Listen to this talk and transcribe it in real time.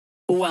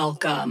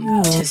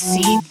Welcome to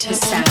Seed to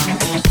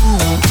Sound.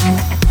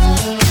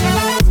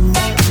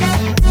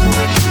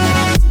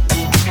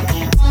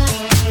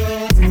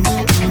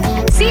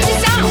 Seed to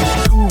Sound.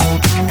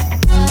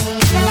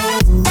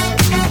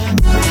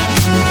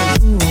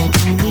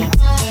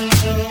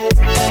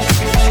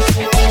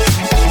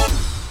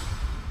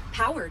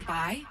 Powered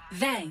by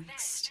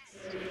Vangst.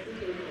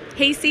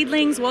 Hey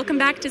seedlings, welcome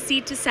back to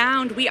Seed to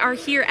Sound. We are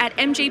here at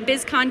MJ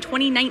BizCon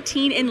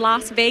 2019 in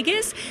Las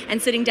Vegas,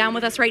 and sitting down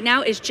with us right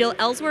now is Jill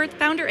Ellsworth,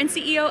 founder and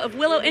CEO of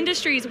Willow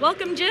Industries.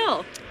 Welcome,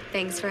 Jill.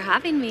 Thanks for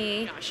having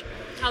me. Gosh,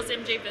 how's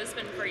MJ Biz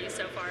been for you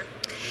so far?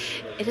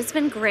 It has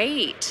been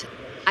great.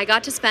 I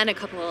got to spend a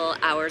couple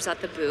hours at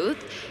the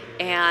booth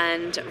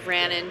and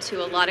ran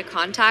into a lot of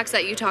contacts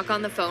that you talk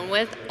on the phone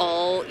with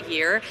all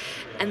year.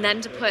 And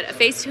then to put a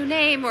face to a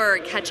name or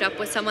catch up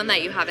with someone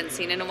that you haven't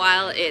seen in a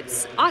while,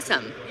 it's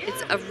awesome. Yeah.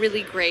 It's a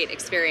really great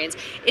experience.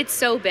 It's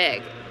so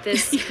big.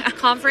 This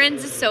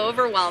conference is so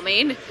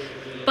overwhelming.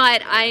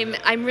 But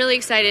I'm really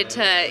excited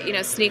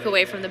to, sneak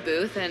away from the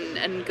booth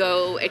and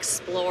go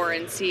explore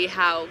and see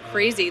how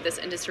crazy this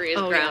industry has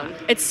grown. Yeah.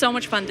 It's so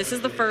much fun. This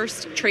is the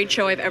first trade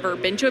show I've ever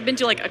been to. I've been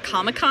to like a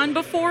Comic-Con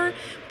before,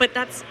 but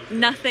that's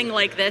nothing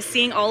like this.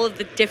 Seeing all of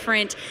the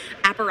different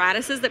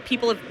apparatuses that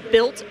people have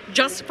built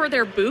just for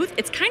their booth,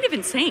 it's kind of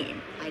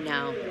insane. I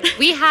know.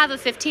 We have a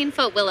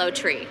 15-foot willow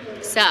tree.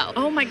 So,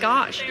 oh my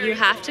gosh, you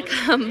have to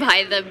come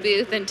by the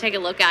booth and take a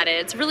look at it.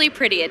 It's really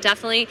pretty. It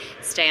definitely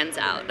stands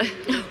out.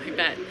 Oh, I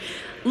bet.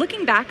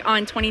 Looking back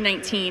on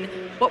 2019,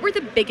 what were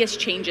the biggest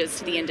changes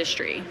to the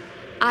industry?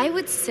 I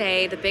would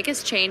say the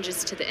biggest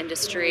changes to the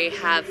industry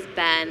have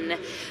been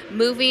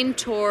moving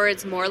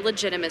towards more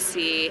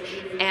legitimacy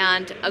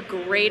and a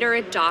greater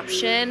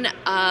adoption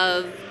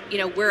of,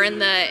 we're in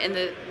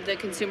the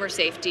consumer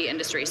safety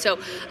industry. So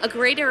a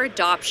greater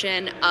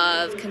adoption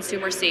of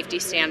consumer safety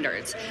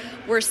standards.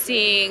 We're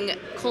seeing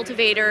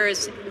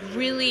cultivators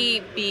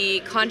really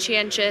be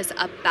conscientious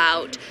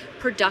about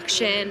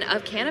production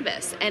of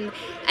cannabis and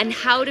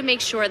how to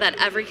make sure that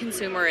every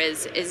consumer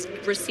is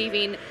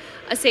receiving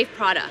a safe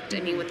product. I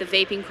mean, with the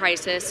vaping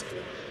crisis,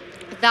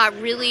 that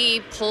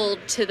really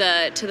pulled to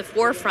the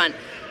forefront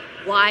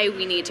why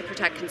we need to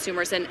protect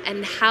consumers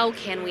and how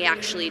can we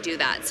actually do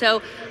that.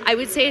 So I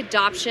would say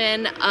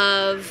adoption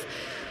of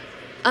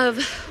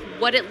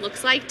what it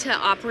looks like to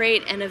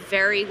operate in a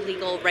very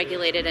legal,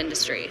 regulated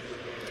industry.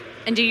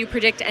 And do you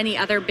predict any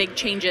other big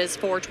changes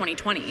for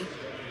 2020?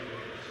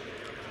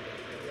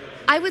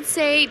 I would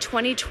say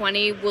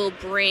 2020 will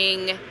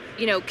bring,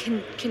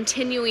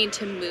 continuing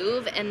to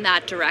move in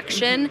that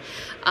direction.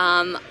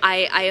 Mm-hmm.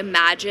 I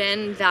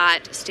imagine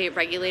that state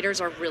regulators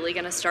are really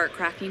going to start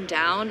cracking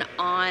down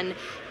on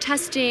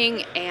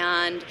testing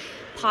and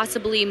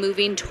possibly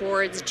moving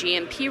towards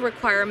GMP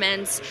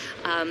requirements.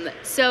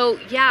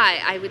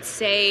 I would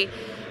say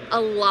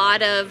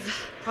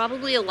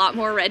probably a lot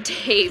more red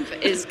tape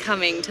is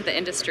coming to the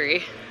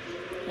industry.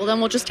 Well, then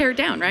we'll just tear it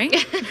down, right?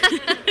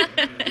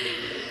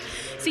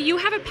 So you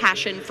have a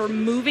passion for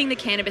moving the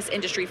cannabis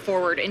industry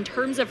forward in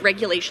terms of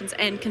regulations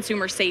and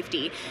consumer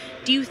safety.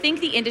 Do you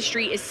think the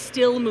industry is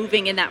still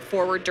moving in that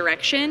forward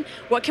direction?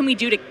 What can we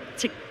do to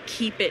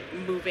keep it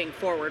moving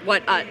forward?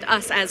 What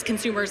us as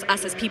consumers,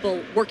 us as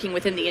people working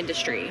within the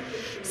industry?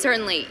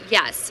 Certainly,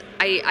 yes.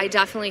 I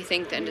definitely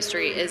think the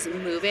industry is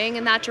moving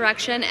in that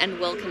direction and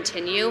will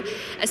continue,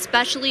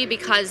 especially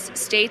because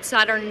states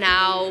that are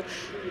now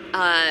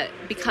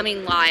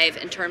becoming live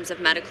in terms of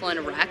medical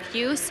and rec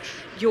use,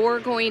 you're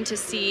going to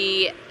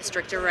see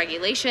stricter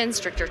regulations,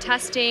 stricter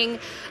testing,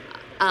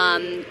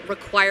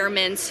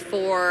 requirements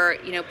for,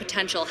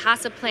 potential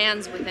HACCP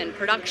plans within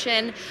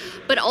production.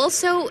 But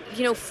also,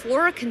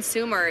 for a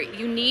consumer,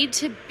 you need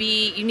to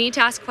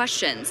ask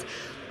questions.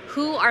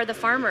 Who are the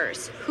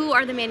farmers? Who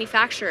are the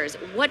manufacturers?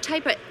 What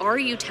type are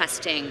you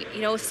testing?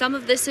 Some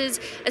of this is,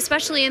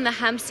 especially in the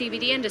hemp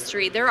CBD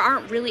industry, there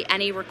aren't really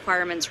any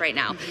requirements right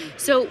now. Mm-hmm.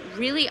 So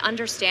really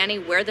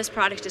understanding where this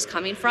product is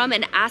coming from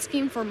and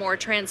asking for more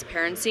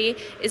transparency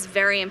is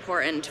very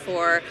important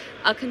for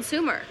a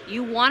consumer.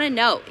 You want to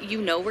know.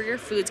 You know where your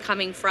food's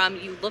coming from.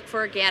 You look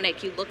for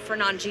organic. You look for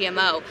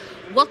non-GMO.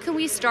 What can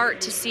we start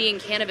to see in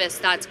cannabis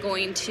that's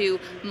going to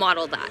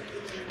model that?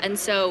 And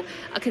so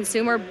a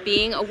consumer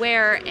being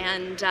aware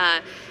and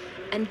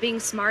being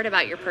smart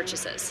about your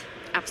purchases.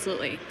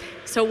 Absolutely.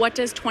 So what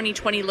does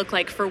 2020 look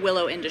like for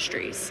Willow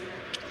Industries?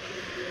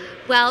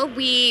 Well,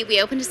 we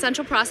opened a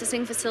central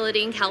processing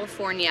facility in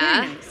California.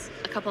 Very nice.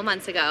 A couple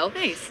months ago.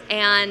 Nice.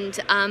 And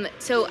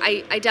so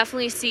I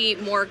definitely see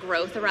more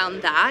growth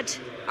around that.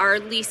 Our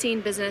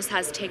leasing business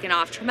has taken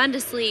off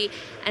tremendously,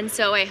 and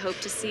so I hope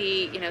to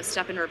see,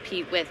 step and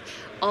repeat with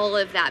all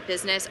of that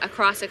business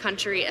across the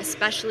country,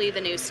 especially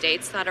the new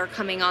states that are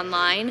coming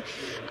online,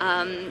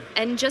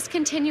 and just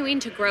continuing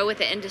to grow with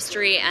the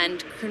industry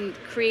and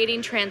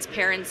creating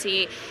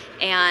transparency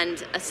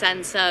and a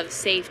sense of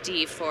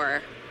safety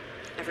for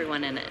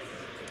everyone in it.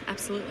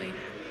 Absolutely.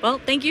 Well,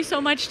 thank you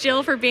so much,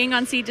 Jill, for being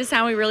on Seed to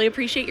Sound. We really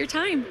appreciate your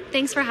time.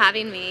 Thanks for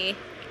having me.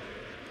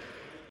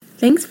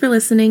 Thanks for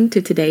listening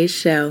to today's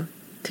show.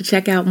 To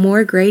check out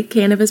more great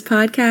cannabis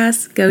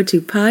podcasts, go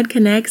to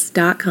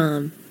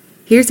podconnects.com.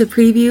 Here's a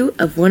preview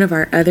of one of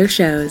our other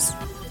shows.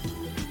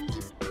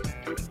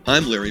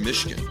 I'm Larry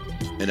Mishkin,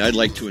 and I'd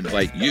like to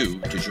invite you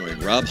to join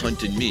Rob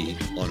Hunt and me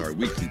on our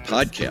weekly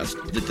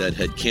podcast, The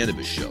Deadhead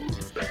Cannabis Show.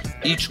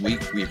 Each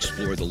week, we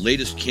explore the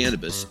latest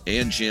cannabis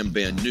and jam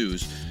band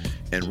news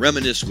and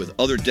reminisce with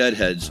other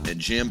Deadheads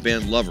and jam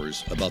band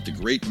lovers about the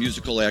great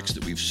musical acts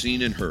that we've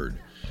seen and heard.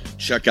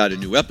 Check out a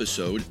new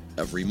episode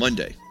every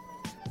Monday.